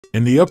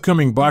In the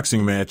upcoming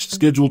boxing match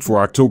scheduled for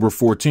October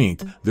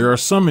 14th, there are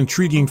some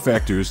intriguing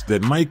factors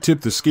that might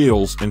tip the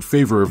scales in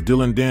favor of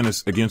Dillon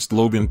Danis against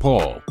Logan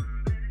Paul.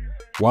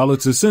 While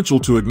it's essential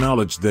to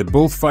acknowledge that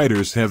both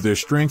fighters have their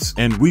strengths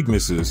and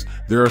weaknesses,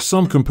 there are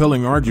some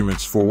compelling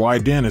arguments for why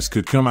Danis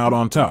could come out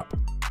on top.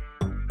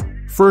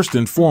 First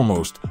and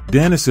foremost,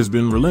 Danis has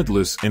been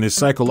relentless in his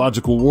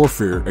psychological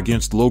warfare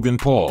against Logan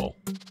Paul.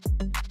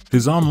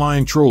 His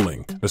online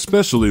trolling,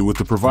 especially with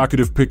the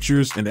provocative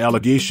pictures and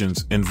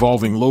allegations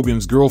involving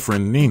Logan's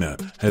girlfriend Nina,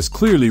 has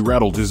clearly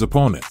rattled his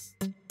opponent.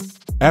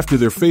 After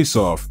their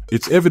face-off,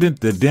 it's evident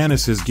that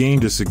Danis has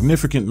gained a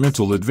significant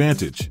mental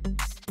advantage.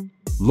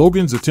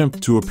 Logan's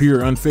attempt to appear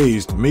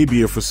unfazed may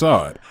be a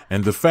facade,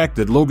 and the fact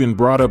that Logan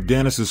brought up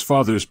Danis's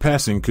father's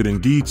passing could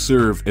indeed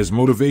serve as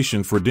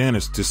motivation for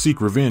Danis to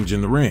seek revenge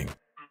in the ring.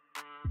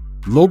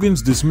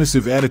 Logan's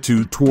dismissive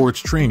attitude towards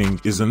training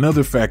is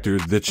another factor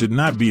that should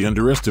not be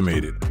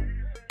underestimated.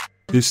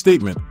 His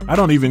statement, "I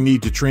don't even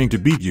need to train to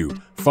beat you,"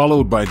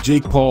 followed by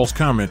Jake Paul's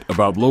comment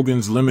about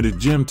Logan's limited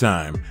gym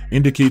time,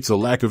 indicates a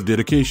lack of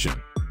dedication.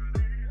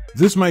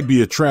 This might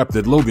be a trap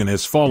that Logan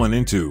has fallen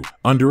into,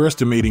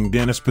 underestimating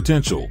Danis'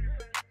 potential.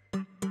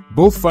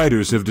 Both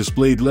fighters have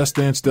displayed less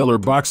than stellar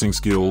boxing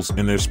skills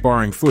in their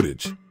sparring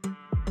footage.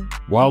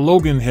 While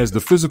Logan has the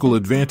physical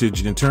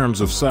advantage in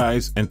terms of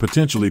size and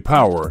potentially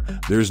power,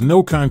 there's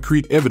no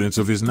concrete evidence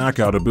of his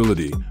knockout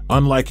ability,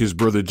 unlike his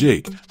brother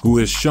Jake, who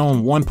has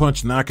shown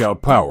one-punch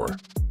knockout power.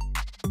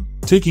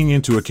 Taking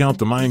into account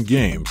the mind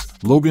games,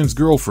 Logan's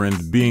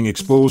girlfriend being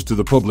exposed to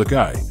the public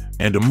eye,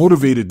 and a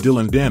motivated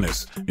Dillon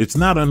Danis, it's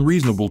not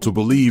unreasonable to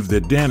believe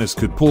that Danis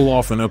could pull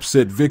off an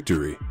upset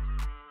victory.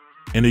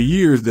 In a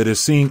year that has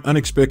seen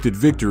unexpected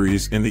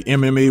victories in the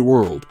MMA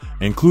world,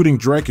 including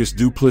Dricus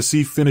du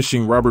Plessis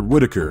finishing Robert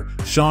Whittaker,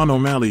 Sean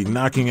O'Malley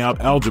knocking out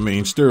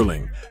Aljamain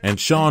Sterling, and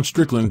Sean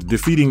Strickland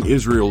defeating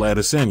Israel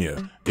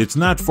Adesanya, it's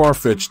not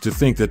far-fetched to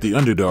think that the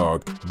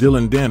underdog,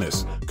 Dillon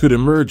Danis, could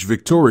emerge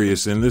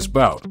victorious in this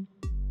bout.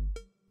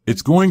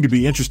 It's going to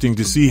be interesting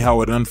to see how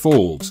it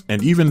unfolds,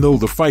 and even though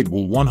the fight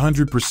will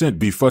 100%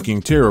 be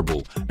fucking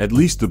terrible, at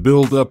least the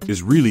build-up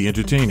is really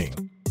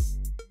entertaining.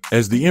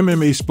 As the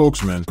MMA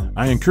spokesman,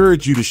 I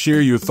encourage you to share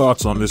your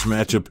thoughts on this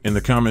matchup in the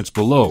comments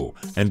below,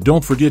 and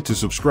don't forget to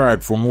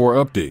subscribe for more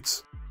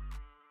updates.